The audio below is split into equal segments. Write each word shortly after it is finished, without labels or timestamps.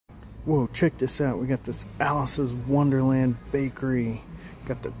Whoa, check this out. We got this Alice's Wonderland bakery.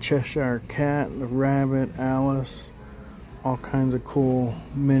 Got the Cheshire cat, the rabbit, Alice. All kinds of cool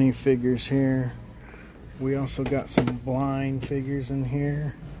minifigures here. We also got some blind figures in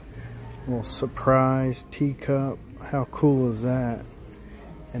here. A little surprise teacup. How cool is that?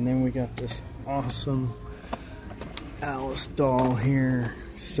 And then we got this awesome Alice doll here.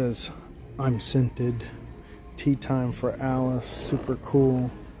 It says, "I'm scented." Tea time for Alice. Super cool.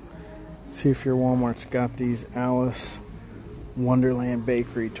 See if your Walmart's got these Alice Wonderland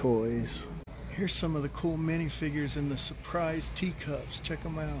bakery toys. Here's some of the cool minifigures in the surprise teacups. Check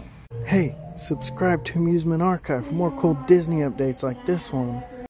them out. Hey, subscribe to Amusement Archive for more cool Disney updates like this one.